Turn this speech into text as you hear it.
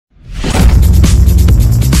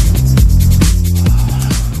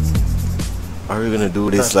Are we gonna do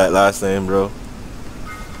this like last time, bro?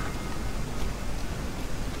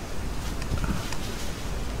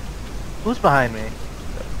 Who's behind me?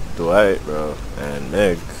 Dwight, bro, and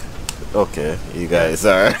Meg. Okay, you guys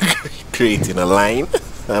are creating a line.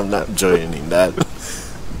 I'm not joining that.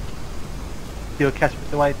 You'll catch me,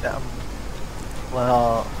 Dwight.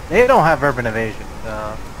 Well, they don't have urban evasion,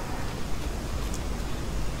 so.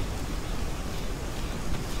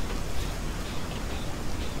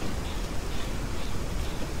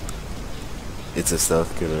 It's a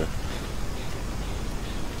stealth killer.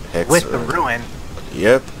 Hex with the ruin.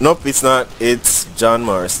 Yep. Nope, it's not. It's John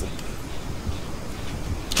Morrison.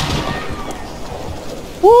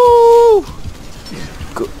 Woo!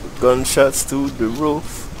 Gunshots to the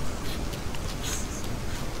roof.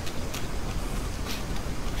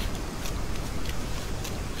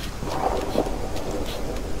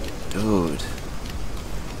 Dude.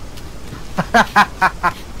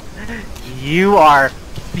 You are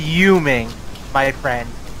fuming, my friend.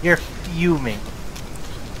 You're fuming.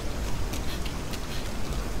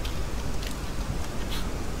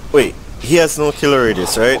 Wait, he has no killer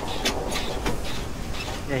radius, right?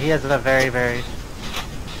 Yeah, he has a very...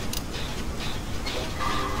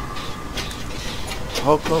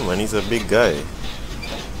 How come, man? He's a big guy.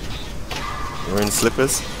 Wearing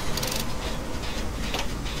slippers?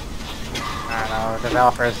 I don't know,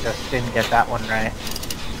 developers just didn't get that one right.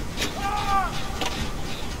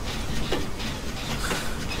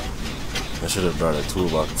 I should have brought a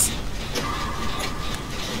toolbox.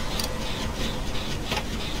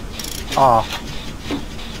 Oh,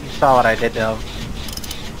 you saw what I did to him.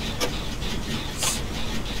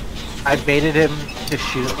 I baited him to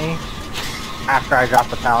shoot me after I dropped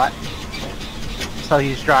the pallet. So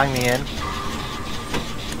he's drawing me in.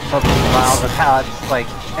 But meanwhile, the pallet's like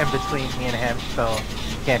in between me and him, so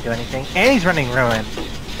he can't do anything. And he's running ruin,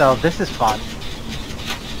 so this is fun.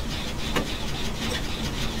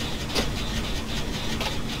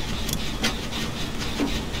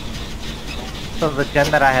 So the gen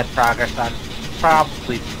that I had progress on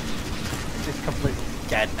probably is completely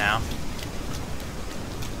dead now.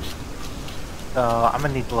 So I'm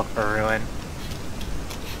gonna need to look for ruin.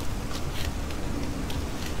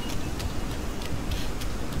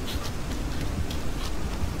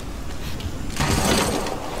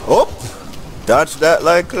 Oh! Dodge that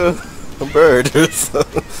like a bird.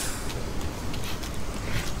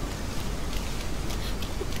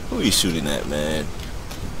 Who are you shooting at, man?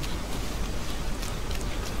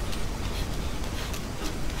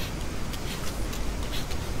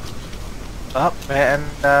 Oh, and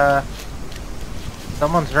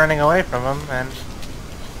someone's running away from him, and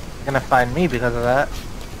he's gonna find me because of that.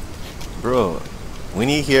 Bro, when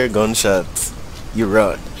you hear gunshots, you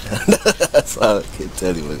run. That's all I can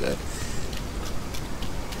tell you, my guy.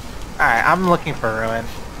 Alright, I'm looking for ruin.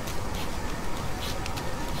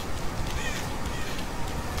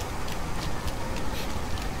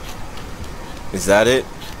 Is that it?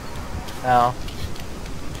 No.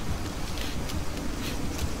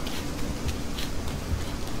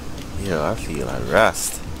 Yo, I feel a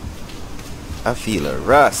rust. I feel a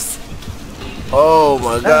rust. Oh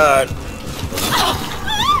my god.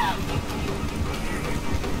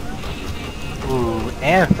 Ooh,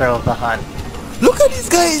 and throw the hunt. Look at these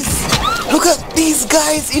guys. Look at these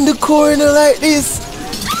guys in the corner like this.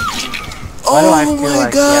 Why do I Oh feel my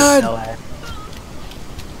like god. he has no head?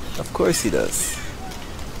 Of course he does.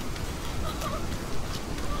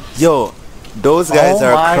 Yo, those guys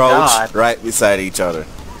are crouched right beside each other.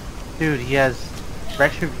 Dude, he has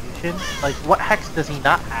retribution? Like, what hex does he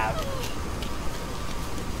not have?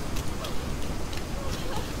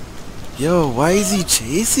 Yo, why is he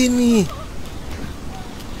chasing me?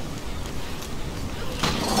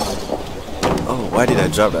 Oh, why did I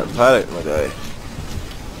drop that pallet, my guy?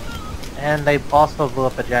 And they also blew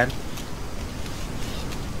up a gen.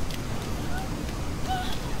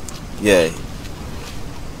 Yeah.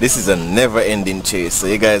 This is a never-ending chase, so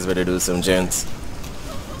you guys better do some gens.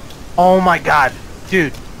 Oh my god,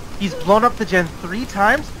 dude, he's blown up the gen 3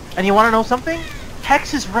 times, and you want to know something?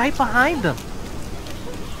 Hex is right behind him.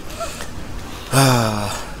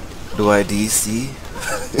 Do I DC?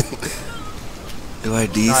 Do I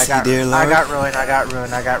DC No, there, Lord? I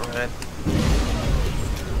got ruin.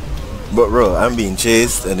 But bro, I'm being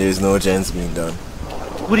chased and there's no gens being done.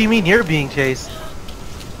 What do you mean you're being chased?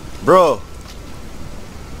 Bro!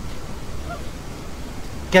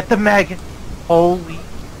 Get the mag. Holy.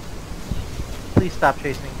 Please stop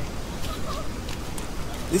chasing me.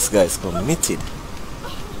 This guy's committed.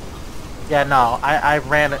 Yeah, no, I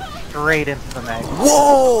ran it straight into the mag.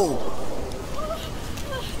 Whoa!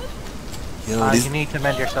 Yo, You need to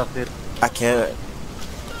mend yourself, dude. I can't.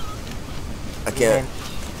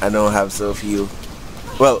 I don't have self-heal.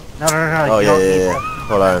 Well. No. Oh you yeah, don't need yeah. to-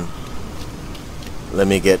 Hold on. Let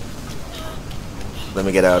me get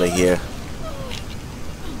out of here.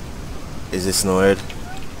 Is this Nord?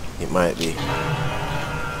 It might be.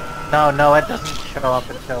 No, it doesn't show up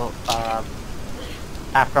until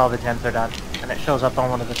after all the gens are done, and it shows up on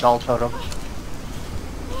one of the dull totems.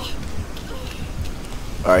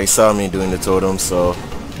 Alright, he saw me doing the totem, so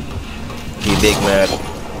he big mad.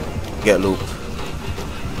 Get loop.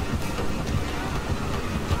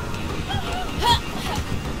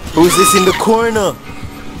 Who's this in the corner?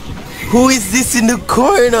 Who is this in the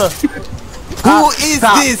corner? Who is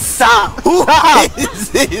this? Stop! Who Stop!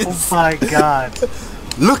 is this? Oh my god!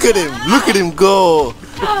 Look at him! Look at him go!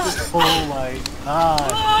 Oh my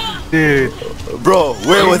god, dude! Bro,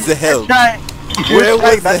 where was the help? You're Where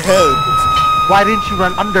trying was the not- help? Why didn't you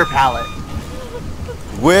run under pallet?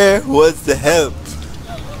 Where was the help?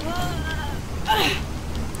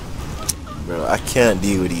 Bro, I can't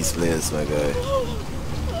deal with these players, my guy.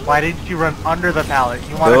 Why didn't you run under the pallet?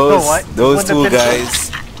 You want to know what? You Those wouldn't two have been-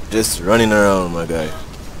 guys just running around, my guy.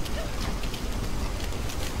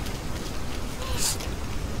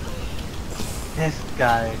 This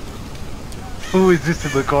guy. Who is this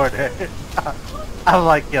in the corner? I'm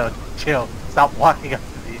like, yo, chill. Stop walking up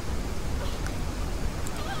to me.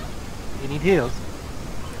 You need heals.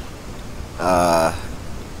 I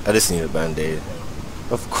just need a band-aid.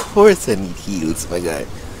 Of course I need heals, my guy.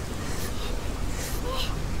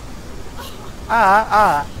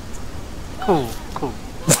 Cool.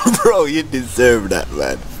 Bro, you deserve that,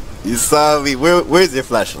 man. You saw me. Where's your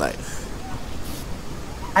flashlight?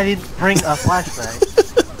 I didn't bring a flashlight.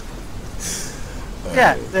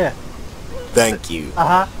 Yeah, there. Thank you.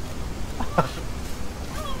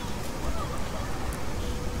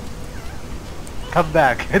 Come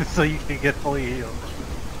back so you can get fully healed.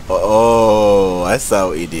 Oh, I saw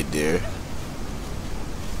what you did there.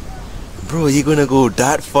 Bro, you gonna go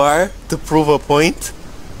that far to prove a point?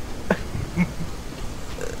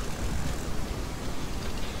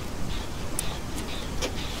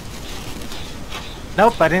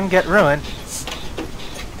 Nope, I didn't get ruined.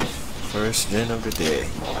 First gen of the day.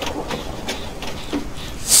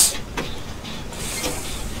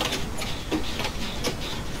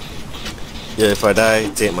 Yeah, if I die,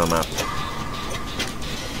 take my map.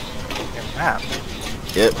 Your map.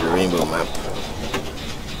 Yep, the rainbow map.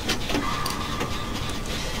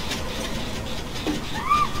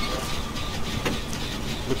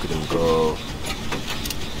 Look at him go.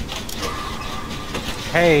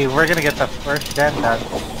 Hey, we're gonna get the first gen done.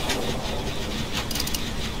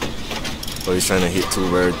 Oh, he's trying to hit two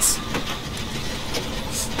birds.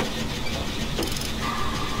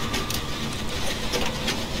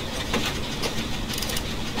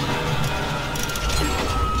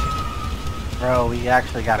 Bro, we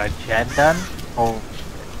actually got a gen done? Oh.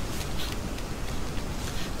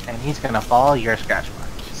 And he's gonna follow your scratch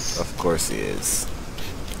marks. Of course he is.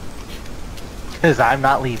 Because I'm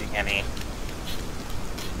not leaving any.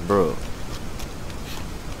 Bro.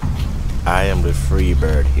 I am the free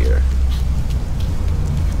bird here.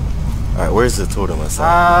 Alright, where's the totem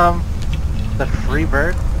aside? The free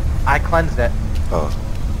bird? I cleansed it. Oh.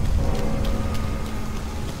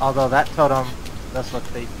 Although that totem does look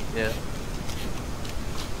baby too.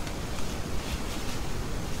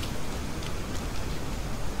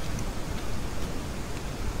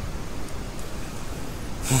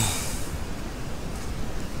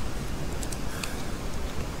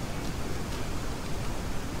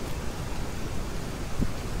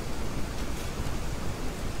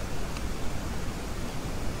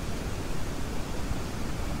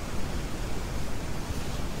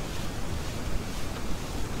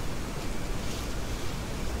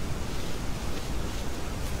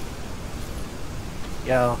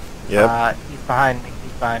 Yo. Yep. He's behind me.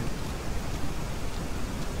 He's behind me.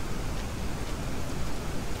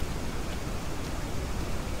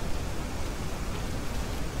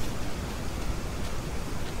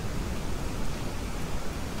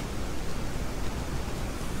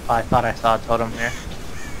 Oh, I thought I saw a totem here.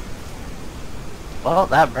 Well,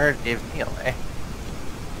 that bird gave me away.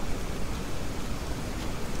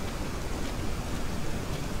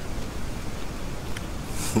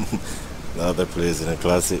 The other plays in a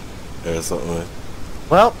closet or something.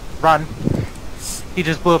 Well, run. He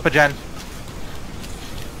just blew up a gen.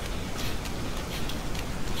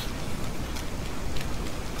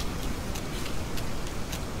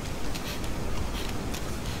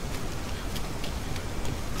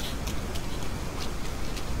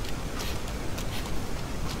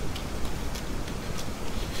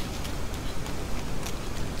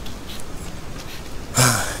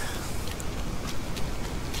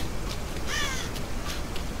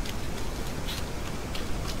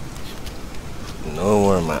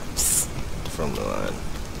 from the line.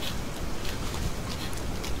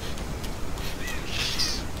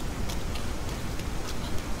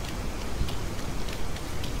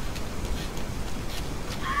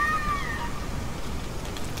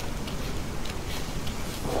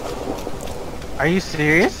 Are you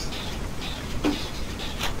serious?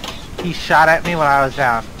 He shot at me when I was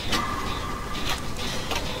down.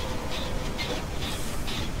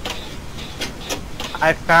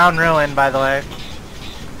 I found Ruin, by the way.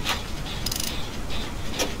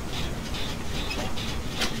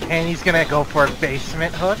 And he's gonna go for a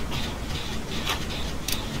basement hook.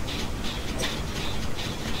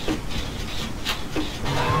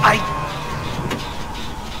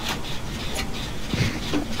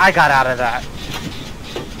 I got out of that.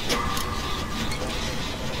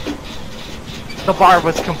 The bar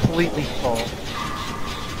was completely full.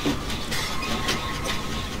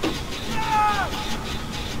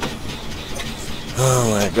 Oh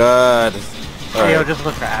my god. Hey, yo, just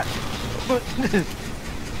look for hat.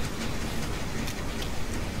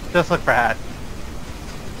 Just look for hat.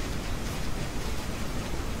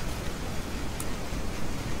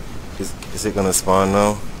 Is it gonna spawn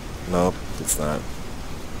now? Nope, it's not.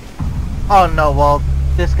 Oh no, well,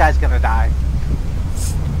 this guy's gonna die.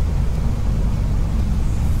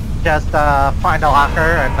 Just find a locker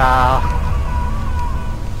and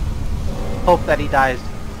hope that he dies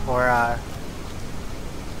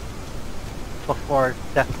before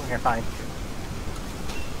Death Cleaner finds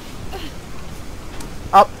you.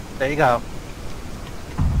 Oh, there you go.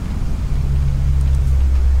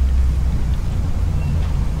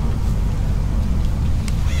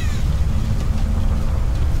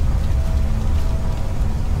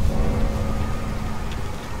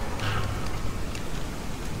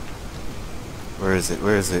 Where is it?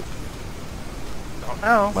 Where is it? Don't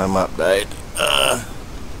know. My map died.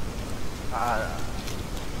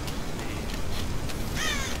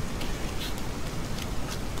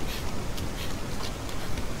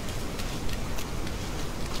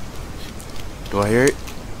 Do I hear it?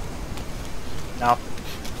 No.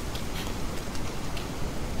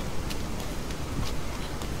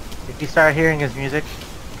 If you start hearing his music,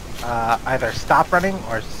 either stop running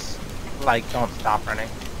or like don't stop running.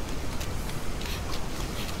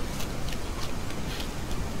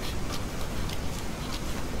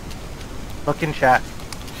 Look in chat.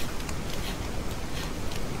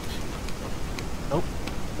 Nope.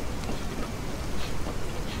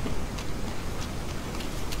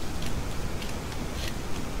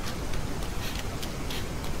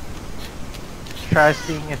 Try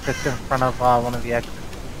seeing if it's in front of one of the exits.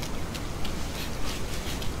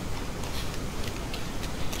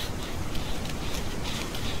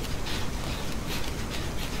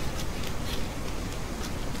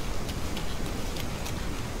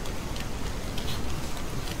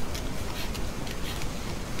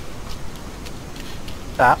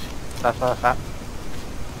 Stop. Stop, stop, stop.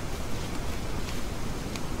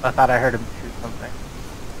 I thought I heard him shoot something.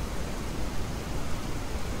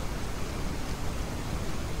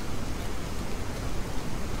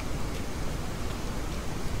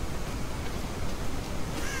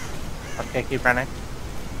 Okay, keep running.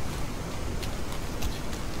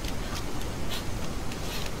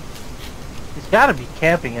 He's gotta be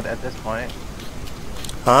camping it at this point.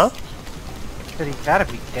 Huh? I said he's gotta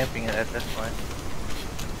be camping it at this point.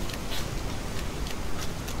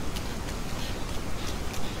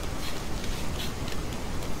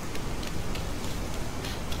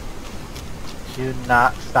 Do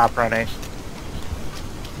not stop running.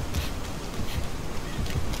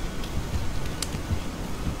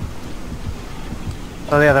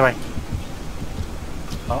 Go the other way.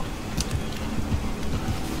 Oh.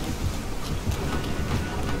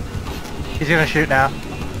 He's gonna shoot now.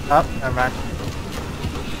 Oh, never mind.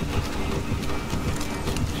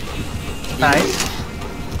 Nice.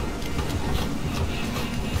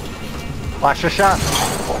 Watch your shot.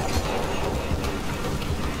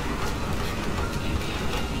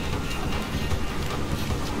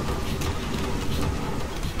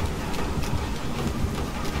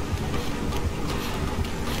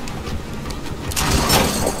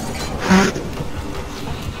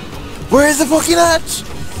 Where is the fucking hatch?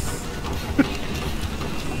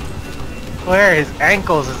 Where his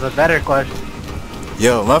ankles is a better question.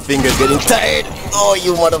 Yo, my finger's getting tired. Oh,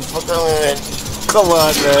 you motherfucker, man. Come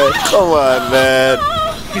on, man. Come on, man.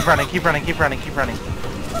 Keep running, keep running, keep running, keep running.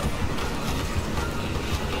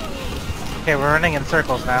 Okay, we're running in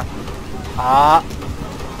circles now. Ah.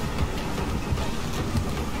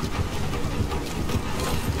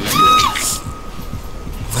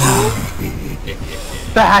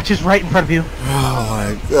 The hatch is right in front of you. Oh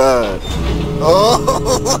my god. Oh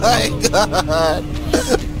my god.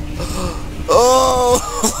 Oh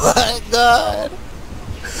my god.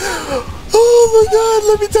 Oh my god,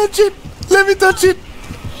 let me touch it. Let me touch it.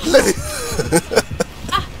 Let me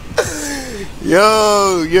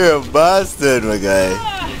Yo, you're a bastard, my guy.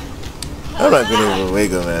 I'm not gonna even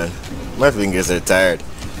wiggle, man. My fingers are tired.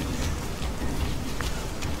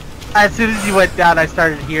 As soon as you went down, I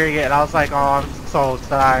started hearing it, and I was like, oh, I'm so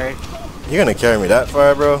sorry. You're gonna carry me that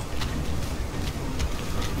far, bro?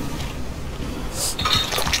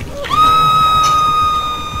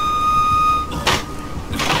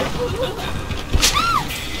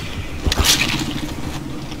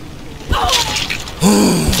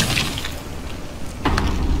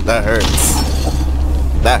 That hurts.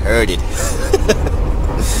 That hurted.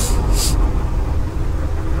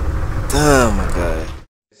 Oh my god.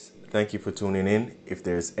 Thank you for tuning in. If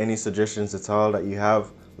there's any suggestions at all that you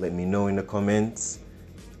have, let me know in the comments.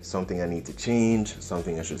 Something I need to change,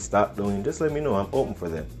 something I should stop doing, just let me know. I'm open for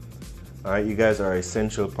them. Alright, you guys are an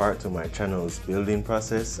essential part to my channel's building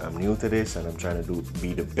process. I'm new to this and I'm trying to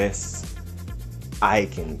be the best I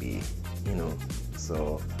can be, you know,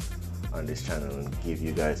 so on this channel and give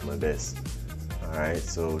you guys my best. Alright,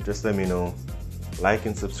 so just let me know. Like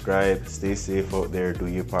and subscribe. Stay safe out there. Do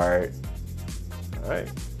your part. Alright.